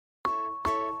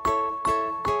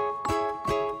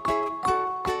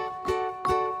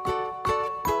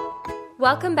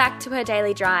Welcome back to Her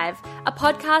Daily Drive, a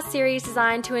podcast series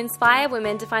designed to inspire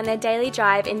women to find their daily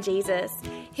drive in Jesus.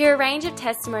 Hear a range of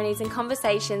testimonies and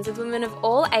conversations with women of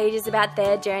all ages about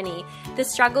their journey, the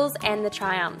struggles and the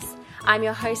triumphs. I'm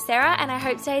your host, Sarah, and I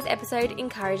hope today's episode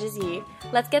encourages you.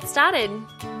 Let's get started.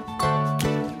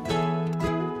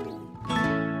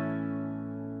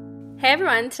 Hey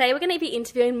everyone, today we're going to be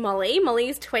interviewing Molly. Molly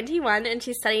is 21 and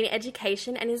she's studying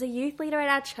education and is a youth leader at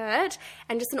our church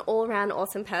and just an all-around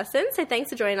awesome person. So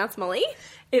thanks for joining us, Molly.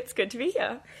 It's good to be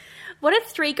here. What are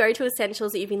 3 go-to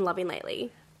essentials that you've been loving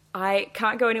lately? I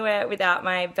can't go anywhere without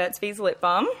my Burt's Bees lip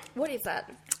balm. What is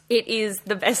that? It is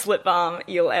the best lip balm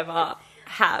you'll ever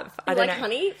have. I don't know.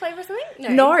 Honey flavour or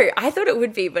something? No, I thought it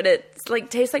would be, but it's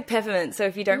tastes like peppermint. So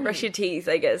if you don't brush your teeth,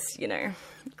 I guess,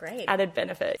 Great. Added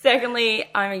benefit. Secondly,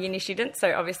 I'm a uni student,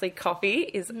 so obviously coffee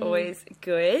is always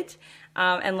good.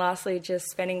 And lastly, just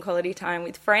spending quality time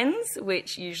with friends,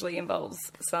 which usually involves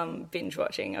some binge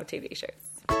watching of TV shows.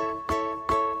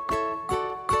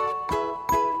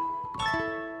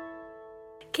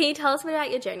 Can you tell us a bit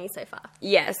about your journey so far?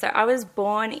 Yeah, so I was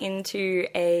born into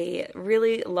a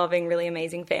really loving, really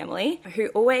amazing family who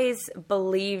always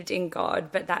believed in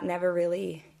God, but that never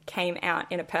really came out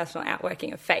in a personal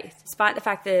outworking of faith. Despite the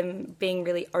fact that them being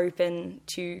really open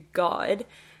to God,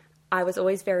 I was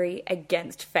always very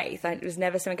against faith. It was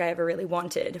never something I ever really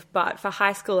wanted. But for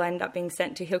high school, I ended up being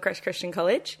sent to Hillcrest Christian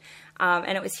College.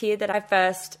 And it was here that I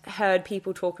first heard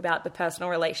people talk about the personal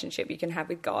relationship you can have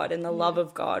with God and the love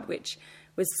of God, which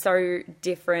was so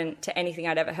different to anything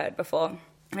I'd ever heard before.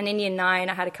 And in year 9,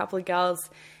 I had a couple of girls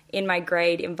in my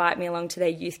grade invite me along to their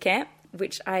youth camp,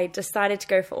 which I decided to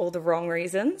go for all the wrong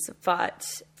reasons,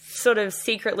 but sort of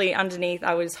secretly underneath,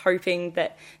 I was hoping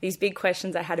that these big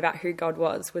questions I had about who God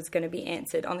was going to be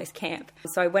answered on this camp.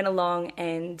 So I went along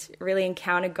and really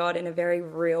encountered God in a very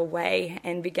real way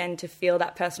and began to feel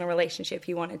that personal relationship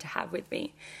he wanted to have with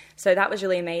me. So that was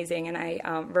really amazing. And I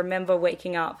remember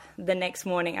waking up the next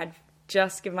morning. I'd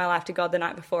just given my life to God the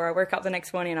night before. I woke up the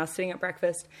next morning and I was sitting at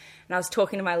breakfast and I was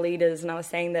talking to my leaders and I was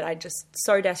saying that I just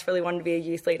so desperately wanted to be a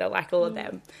youth leader like all of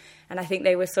them. And I think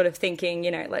they were sort of thinking,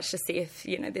 let's just see if,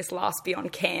 this lasts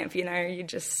beyond camp. You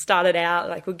just started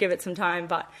out, we'll give it some time.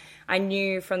 But I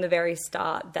knew from the very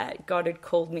start that God had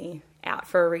called me out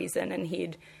for a reason, and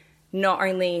he'd not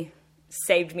only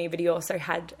saved me, but he also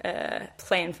had a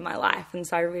plan for my life. And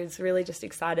so I was really just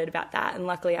excited about that. And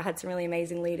luckily I had some really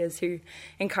amazing leaders who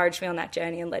encouraged me on that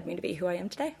journey and led me to be who I am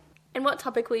today. And what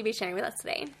topic will you be sharing with us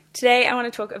today? Today I want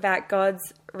to talk about God's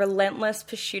relentless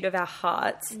pursuit of our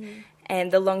hearts and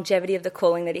the longevity of the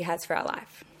calling that he has for our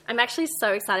life. I'm actually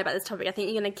so excited about this topic. I think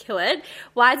you're going to kill it.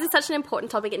 Why is this such an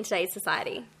important topic in today's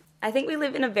society? I think we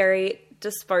live in a very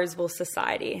disposable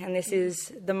society, and this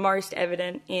is the most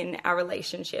evident in our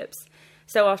relationships.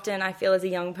 So often I feel as a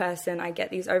young person, I get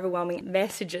these overwhelming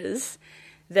messages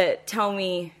that tell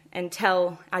me and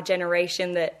tell our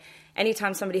generation that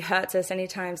anytime somebody hurts us,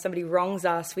 anytime somebody wrongs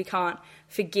us, we can't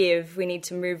forgive, we need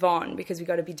to move on because we've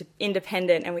got to be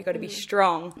independent and we've got to be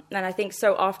strong. And I think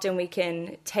so often we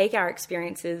can take our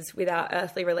experiences with our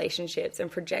earthly relationships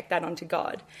and project that onto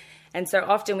God. And so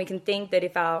often we can think that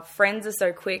if our friends are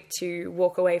so quick to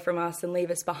walk away from us and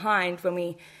leave us behind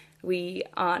when we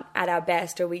aren't at our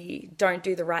best or we don't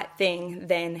do the right thing,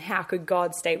 then how could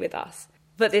God stay with us?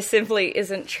 But this simply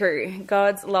isn't true.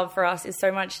 God's love for us is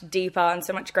so much deeper and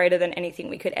so much greater than anything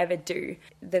we could ever do.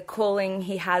 The calling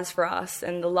he has for us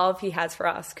and the love he has for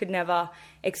us could never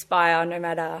expire, no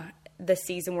matter the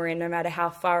season we're in, no matter how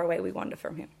far away we wander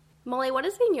from him. Molly, what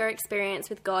has been your experience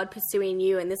with God pursuing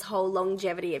you and this whole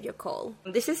longevity of your call?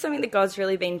 This is something that God's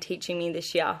really been teaching me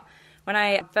this year. When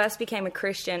I first became a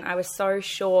Christian, I was so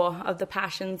sure of the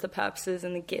passions, the purposes,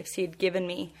 and the gifts he had given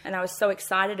me. And I was so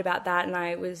excited about that, and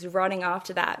I was running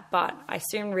after that. But I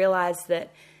soon realized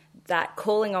that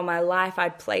calling on my life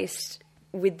I'd placed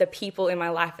with the people in my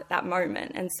life at that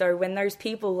moment. And so when those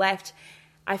people left,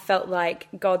 I felt like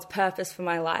God's purpose for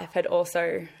my life had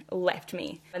also left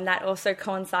me. And that also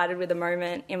coincided with a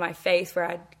moment in my faith where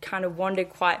I'd kind of wandered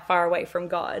quite far away from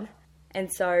God. And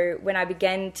so when I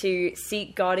began to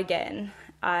seek God again,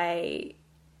 I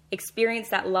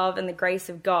experienced that love and the grace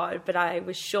of God, but I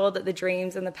was sure that the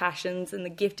dreams and the passions and the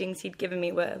giftings he'd given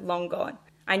me were long gone.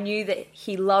 I knew that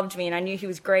he loved me and I knew he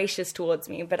was gracious towards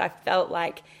me, but I felt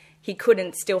like he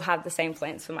couldn't still have the same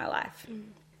plans for my life.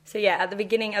 So yeah, at the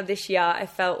beginning of this year, I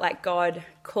felt like God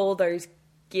called those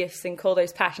gifts and call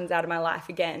those passions out of my life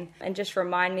again and just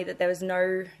remind me that there was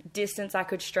no distance I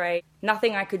could stray,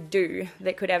 nothing I could do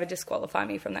that could ever disqualify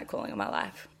me from that calling of my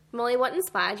life. Molly, what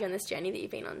inspired you on this journey that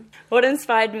you've been on? What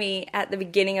inspired me at the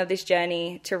beginning of this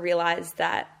journey to realize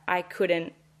that I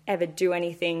couldn't ever do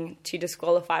anything to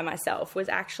disqualify myself was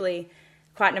actually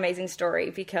quite an amazing story,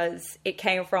 because it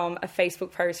came from a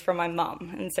Facebook post from my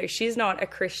mum. And so she's not a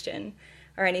Christian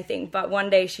or anything, but one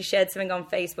day she shared something on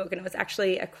Facebook, and it was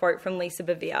actually a quote from Lisa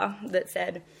Bevere that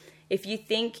said, "If you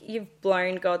think you've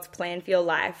blown God's plan for your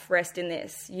life, rest in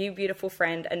this. You, beautiful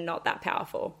friend, are not that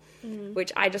powerful."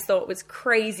 Which I just thought was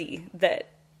crazy that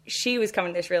she was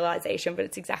coming to this realization, but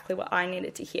it's exactly what I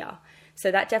needed to hear. So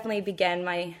that definitely began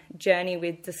my journey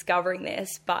with discovering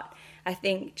this. But I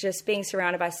think just being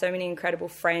surrounded by so many incredible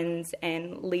friends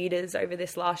and leaders over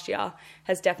this last year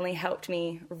has definitely helped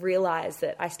me realize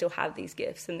that I still have these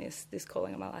gifts and this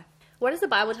calling in my life. What does the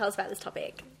Bible tell us about this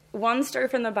topic? One story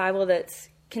from the Bible that's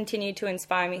continued to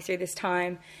inspire me through this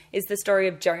time is the story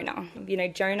of Jonah. You know,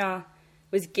 Jonah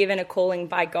was given a calling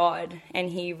by God and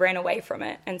he ran away from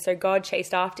it. And so God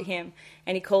chased after him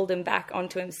and he called him back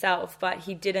onto himself. But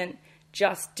he didn't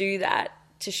just do that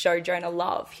to show Jonah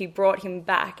love. He brought him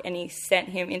back and he sent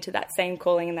him into that same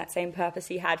calling and that same purpose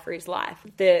he had for his life.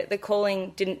 The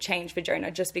calling didn't change for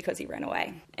Jonah just because he ran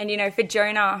away. And, you know, for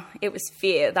Jonah, it was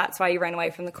fear. That's why he ran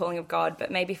away from the calling of God.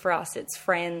 But maybe for us, it's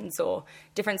friends or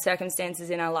different circumstances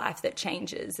in our life that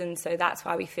changes. And so that's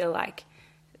why we feel like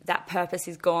that purpose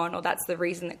is gone, or that's the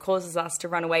reason that causes us to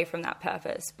run away from that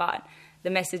purpose. But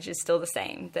the message is still the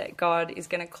same, that God is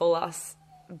going to call us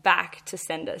back to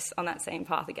send us on that same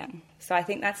path again. So I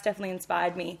think that's definitely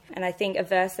inspired me. And I think a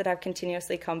verse that I've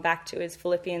continuously come back to is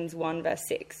Philippians 1 verse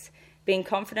 6. Being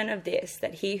confident of this,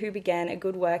 that he who began a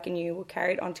good work in you will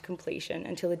carry it on to completion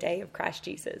until the day of Christ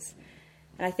Jesus.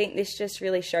 And I think this just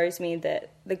really shows me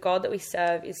that the God that we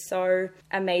serve is so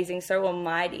amazing, so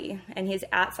almighty, and he's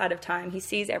outside of time. He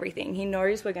sees everything. He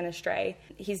knows we're going to stray.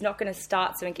 He's not going to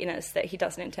start something in us that he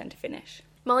doesn't intend to finish.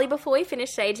 Molly, before we finish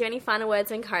today, do you have any final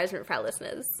words of encouragement for our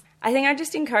listeners? I think I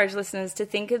just encourage listeners to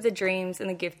think of the dreams and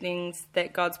the giftings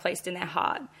that God's placed in their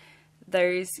heart.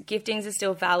 Those giftings are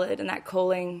still valid and that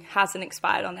calling hasn't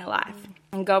expired on their life.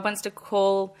 And God wants to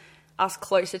call us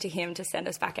closer to him to send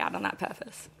us back out on that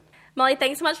purpose. Molly,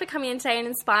 thanks so much for coming in today and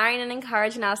inspiring and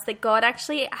encouraging us that God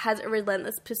actually has a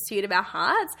relentless pursuit of our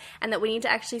hearts and that we need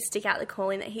to actually stick out the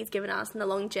calling that he's given us and the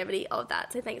longevity of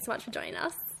that. So thanks so much for joining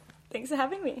us. Thanks for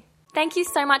having me. Thank you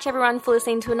so much, everyone, for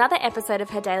listening to another episode of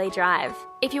Her Daily Drive.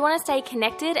 If you want to stay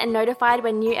connected and notified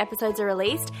when new episodes are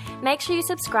released, make sure you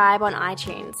subscribe on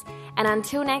iTunes. And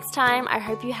until next time, I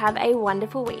hope you have a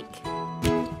wonderful week.